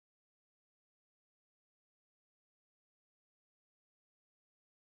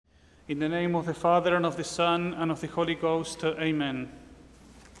In the name of the Father, and of the Son, and of the Holy Ghost, amen.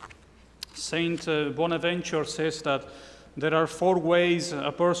 Saint Bonaventure says that there are 4 ways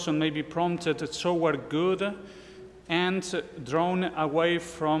a person may be prompted toward good and drawn away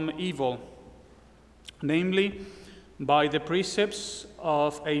from evil, namely, by the precepts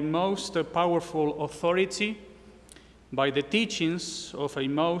of a most powerful authority, by the teachings of a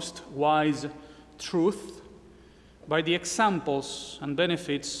most wise truth, by the examples and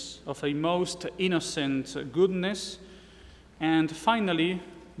benefits of a most innocent goodness, and finally,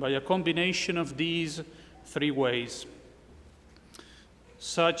 by a combination of these 3 ways.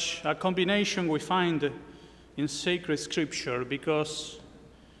 Such a combination we find in sacred Scripture, because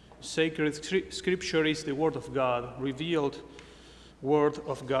sacred Scripture is the Word of God, revealed Word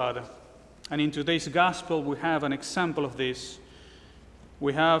of God. And in today's Gospel we have an example of this.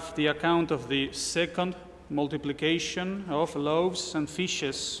 We have the account of the second multiplication of loaves and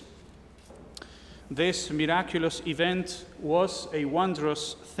fishes. This miraculous event was a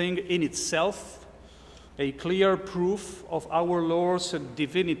wondrous thing in itself, a clear proof of our Lord's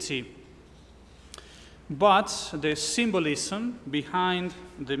divinity. But the symbolism behind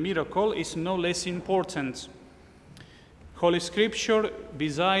the miracle is no less important. Holy Scripture,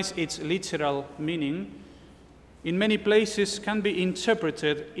 besides its literal meaning, in many places can be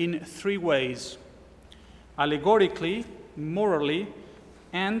interpreted in 3 ways: allegorically, morally,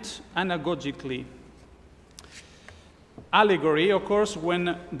 and anagogically. Allegory occurs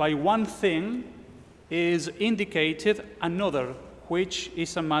when by one thing is indicated another, which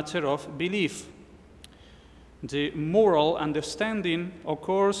is a matter of belief. The moral understanding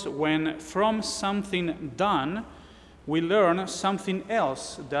occurs when from something done we learn something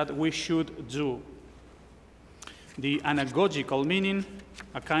else that we should do. The anagogical meaning,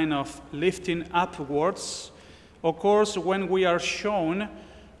 a kind of lifting upwards, occurs when we are shown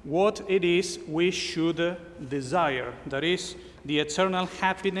what it is we should desire, that is, the eternal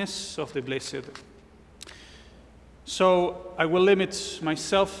happiness of the blessed. So I will limit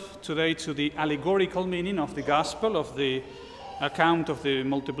myself today to the allegorical meaning of the Gospel, of the account of the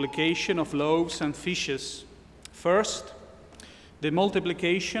multiplication of loaves and fishes. First, the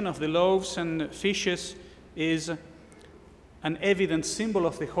multiplication of the loaves and fishes is an evident symbol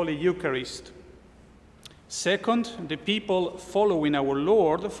of the Holy Eucharist. Second, the people following our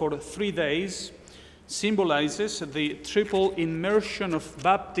Lord for 3 days symbolizes the triple immersion of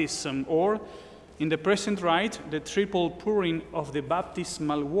baptism, or, in the present rite, the triple pouring of the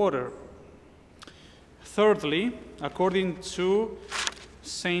baptismal water. Thirdly, according to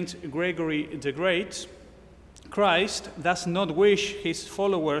Saint Gregory the Great, Christ does not wish his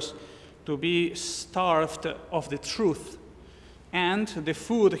followers to be starved of the truth, and the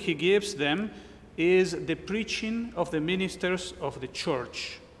food he gives them is the preaching of the ministers of the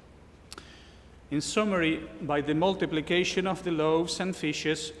Church. In summary, by the multiplication of the loaves and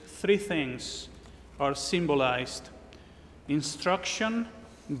fishes, 3 things are symbolized: instruction,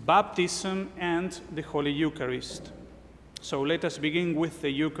 baptism, and the Holy Eucharist. So let us begin with the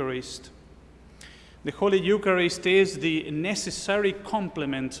Eucharist. The Holy Eucharist is the necessary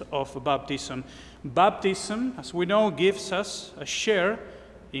complement of baptism. Baptism, as we know, gives us a share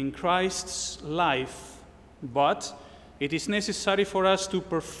in Christ's life, but it is necessary for us to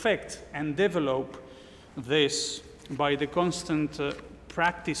perfect and develop this by the constant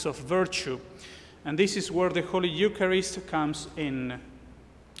practice of virtue. And this is where the Holy Eucharist comes in.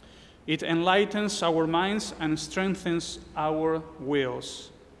 It enlightens our minds and strengthens our wills.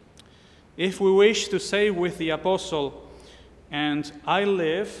 If we wish to say with the Apostle, "And I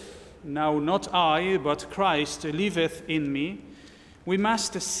live, now not I, but Christ liveth in me," we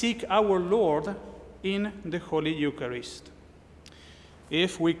must seek our Lord in the Holy Eucharist.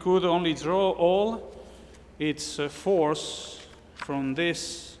 If we could only draw all its force from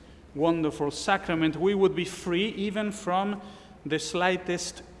this wonderful sacrament, we would be free even from the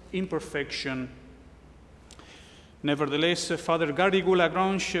slightest imperfection. Nevertheless, Father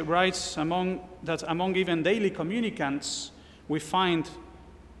Garrigou-Lagrange writes that among even daily communicants, we find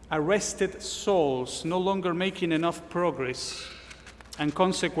arrested souls no longer making enough progress, and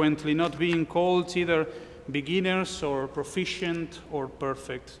consequently not being called either beginners or proficient or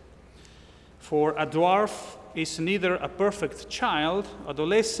perfect. For a dwarf is neither a perfect child,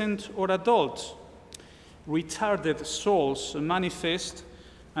 adolescent, or adult. Retarded souls manifest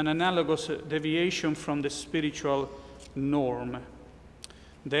an analogous deviation from the spiritual norm.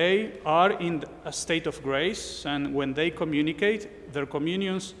 They are in a state of grace, and when they communicate, their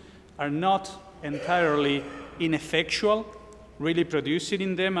communions are not entirely ineffectual, really producing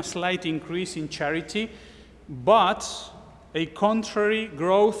in them a slight increase in charity, but a contrary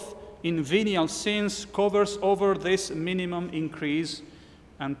growth in venial sins covers over this minimum increase,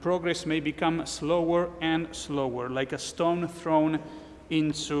 and progress may become slower and slower, like a stone thrown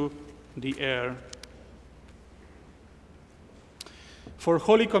into the air. For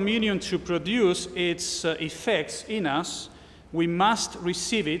Holy Communion to produce its effects in us, we must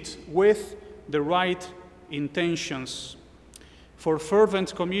receive it with the right intentions. For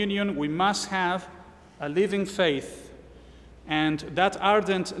fervent communion, we must have a living faith and that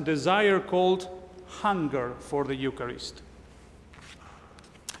ardent desire called hunger for the Eucharist.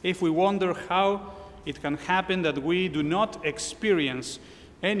 If we wonder how it can happen that we do not experience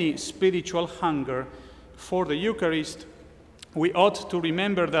any spiritual hunger for the Eucharist, we ought to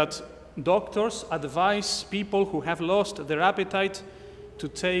remember that doctors advise people who have lost their appetite to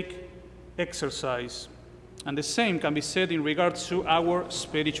take exercise. And the same can be said in regard to our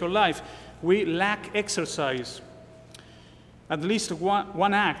spiritual life. We lack exercise. At least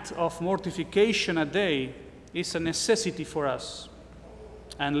one act of mortification a day is a necessity for us.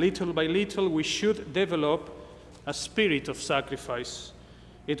 And little by little, we should develop a spirit of sacrifice.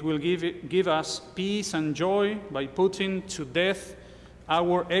 It will give us peace and joy by putting to death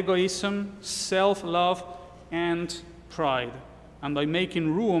our egoism, self-love, and pride, and by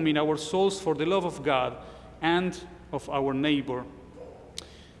making room in our souls for the love of God and of our neighbor.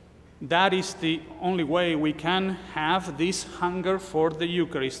 That is the only way we can have this hunger for the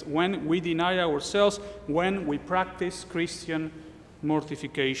Eucharist, when we deny ourselves, when we practice Christian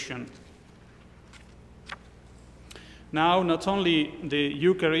mortification. Now, not only the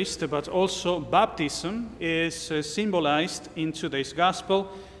Eucharist, but also baptism is symbolized in today's Gospel,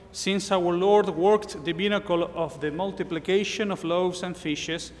 since our Lord worked the miracle of the multiplication of loaves and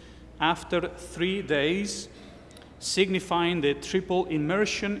fishes after 3 days, signifying the triple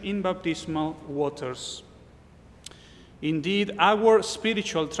immersion in baptismal waters. Indeed, our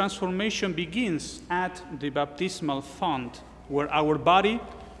spiritual transformation begins at the baptismal font, where our body,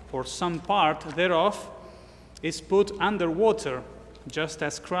 or some part thereof, is put under water, just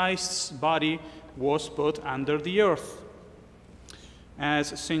as Christ's body was put under the earth.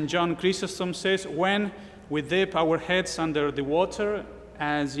 As St. John Chrysostom says, when we dip our heads under the water,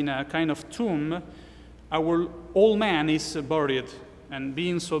 as in a kind of tomb, our old man is buried, and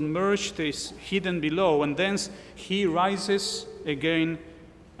being submerged is hidden below, and thence he rises again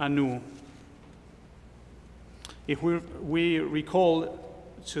anew. If we recall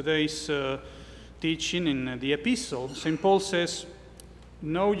today's teaching in the Epistle, St. Paul says,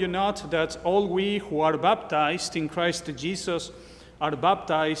 "Know you not that all we who are baptized in Christ Jesus are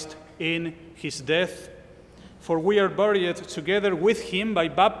baptized in his death? For we are buried together with him by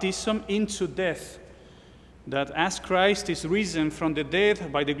baptism into death, that as Christ is risen from the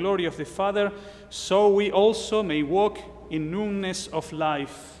dead by the glory of the Father, so we also may walk in newness of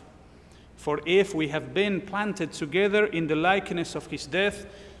life. For if we have been planted together in the likeness of his death,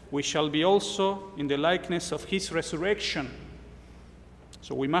 we shall be also in the likeness of his resurrection."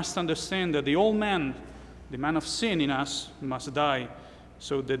 So we must understand that the old man, the man of sin in us, must die,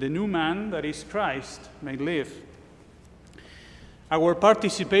 so that the new man, that is Christ, may live. Our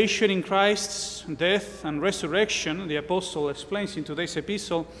participation in Christ's death and resurrection, the Apostle explains in today's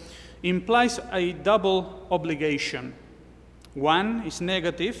epistle, implies a double obligation. One is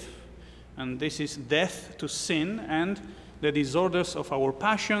negative, and this is death to sin and the disorders of our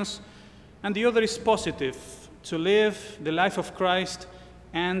passions, and the other is positive, to live the life of Christ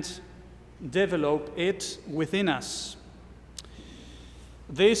and develop it within us.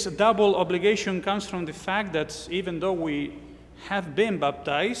 This double obligation comes from the fact that even though we have been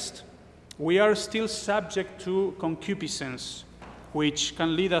baptized, we are still subject to concupiscence, which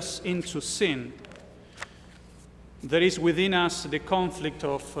can lead us into sin. There is within us the conflict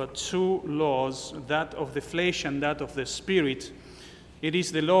of two laws, that of the flesh and that of the spirit. It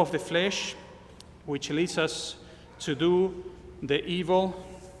is the law of the flesh, which leads us to do the evil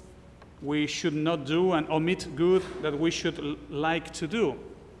we should not do and omit good that we should like to do.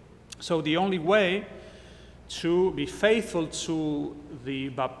 So the only way to be faithful to the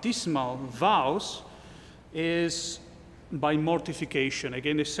baptismal vows is by mortification.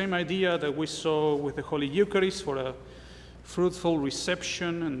 Again, the same idea that we saw with the Holy Eucharist for a fruitful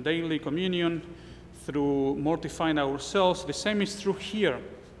reception and daily communion through mortifying ourselves, the same is true here.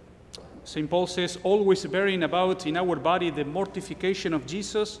 St. Paul says, always bearing about in our body the mortification of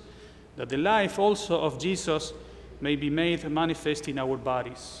Jesus, that the life also of Jesus may be made manifest in our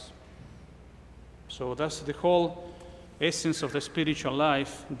bodies. So that's the whole essence of the spiritual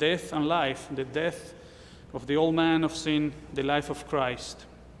life, death and life, the death of the old man of sin, the life of Christ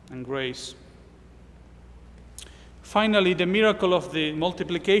and grace. Finally, the miracle of the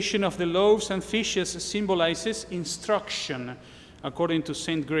multiplication of the loaves and fishes symbolizes instruction, according to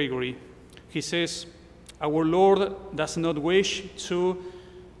St. Gregory. He says, "Our Lord does not wish to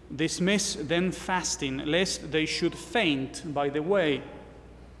dismiss them fasting, lest they should faint by the way.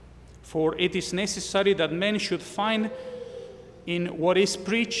 For it is necessary that men should find in what is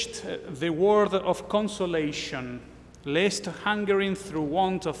preached the word of consolation, lest hungering through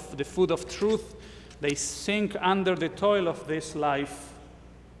want of the food of truth, they sink under the toil of this life."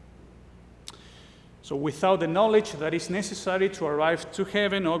 So without the knowledge that is necessary to arrive to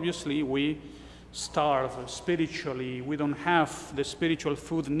heaven, obviously we starve spiritually. We don't have the spiritual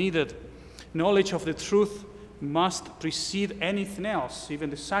food needed. Knowledge of the truth must precede anything else, even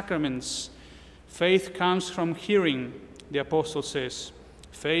the sacraments. Faith comes from hearing, the apostle says.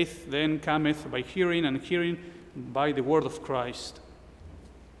 Faith then cometh by hearing, and hearing by the word of Christ.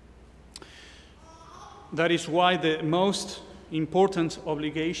 That is why the most important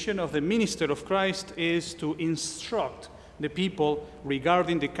obligation of the minister of Christ is to instruct the people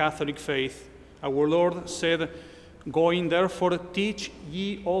regarding the Catholic faith. Our Lord said, "Going therefore teach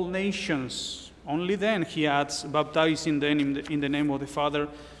ye all nations." Only then, he adds, baptizing them in the name of the Father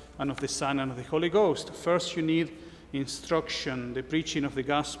and of the Son and of the Holy Ghost. First you need instruction, the preaching of the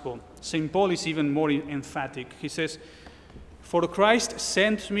gospel. St. Paul is even more emphatic. He says, "For Christ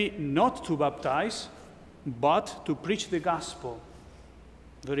sent me not to baptize, but to preach the gospel."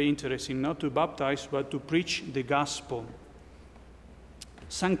 Very interesting, not to baptize, but to preach the gospel.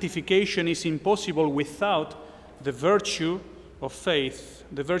 Sanctification is impossible without the virtue of faith.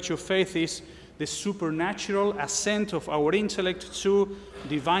 The virtue of faith is the supernatural assent of our intellect to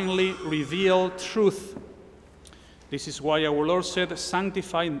divinely revealed truth. This is why our Lord said,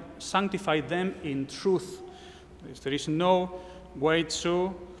 sanctify them in truth. There is no way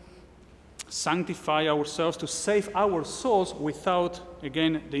to sanctify ourselves, to save our souls without,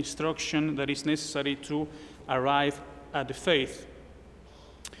 again, the instruction that is necessary to arrive at the faith.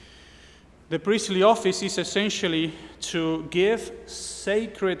 The priestly office is essentially to give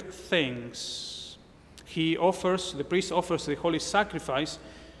sacred things. The priest offers the holy sacrifice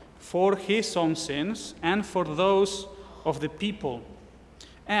for his own sins and for those of the people.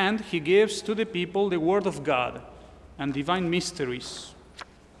 And he gives to the people the word of God and divine mysteries.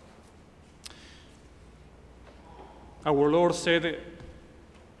 Our Lord said,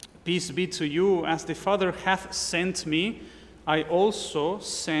 "Peace be to you, as the Father hath sent me, I also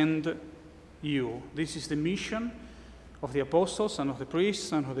send you." This is the mission of the apostles and of the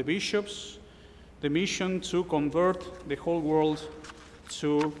priests and of the bishops, the mission to convert the whole world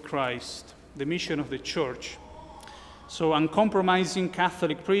to Christ, the mission of the Church. So uncompromising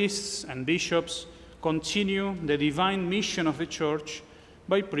Catholic priests and bishops continue the divine mission of the Church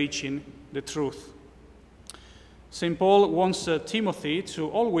by preaching the truth. St. Paul wants Timothy to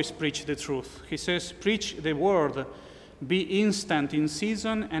always preach the truth. He says, "Preach the word, be instant in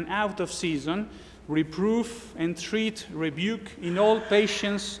season and out of season, reproof, entreat, rebuke in all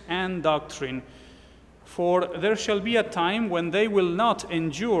patience and doctrine. For there shall be a time when they will not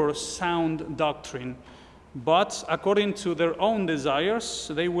endure sound doctrine, but according to their own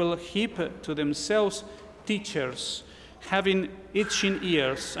desires they will heap to themselves teachers, having itching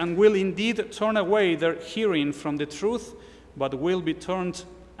ears, and will indeed turn away their hearing from the truth, but will be turned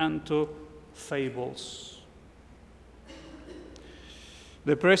unto fables."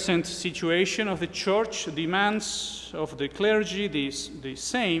 The present situation of the Church demands of the clergy the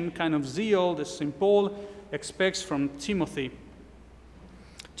same kind of zeal that St. Paul expects from Timothy.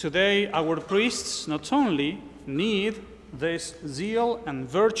 Today, our priests not only need this zeal and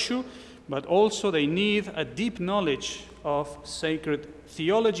virtue, but also they need a deep knowledge of sacred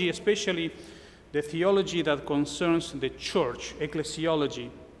theology, especially the theology that concerns the Church, ecclesiology.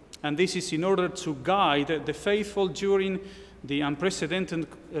 And this is in order to guide the faithful during the unprecedented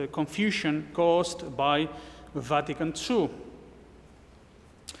confusion caused by Vatican II.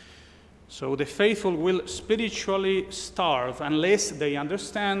 So the faithful will spiritually starve unless they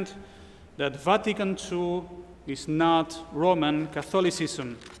understand that Vatican II is not Roman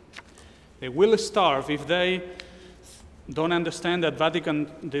Catholicism. They will starve if they don't understand that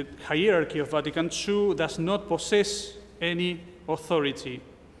the hierarchy of Vatican II does not possess any authority,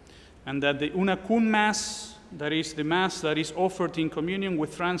 and that the Una Cum Mass, that is the Mass that is offered in communion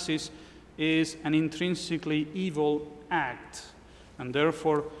with Francis, is an intrinsically evil act, and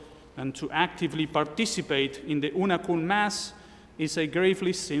therefore, to actively participate in the Una Cum Mass is a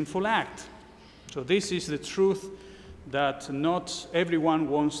gravely sinful act. So this is the truth that not everyone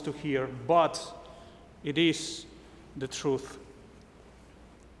wants to hear, but it is the truth.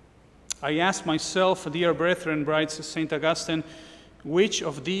 I ask myself, dear brethren, writes St. Augustine, which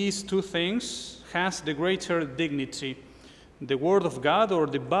of these two things has the greater dignity, the Word of God or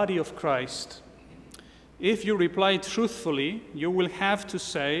the body of Christ? If you reply truthfully, you will have to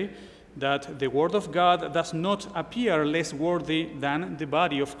say that the Word of God does not appear less worthy than the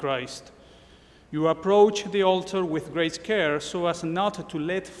body of Christ. You approach the altar with great care so as not to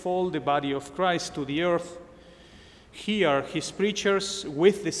let fall the body of Christ to the earth. Hear his preachers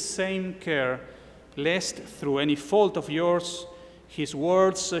with the same care, lest through any fault of yours his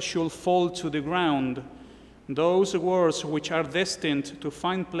words should fall to the ground, those words which are destined to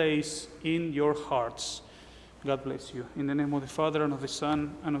find place in your hearts. God bless you. In the name of the Father, and of the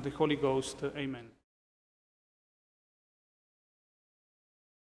Son, and of the Holy Ghost, amen.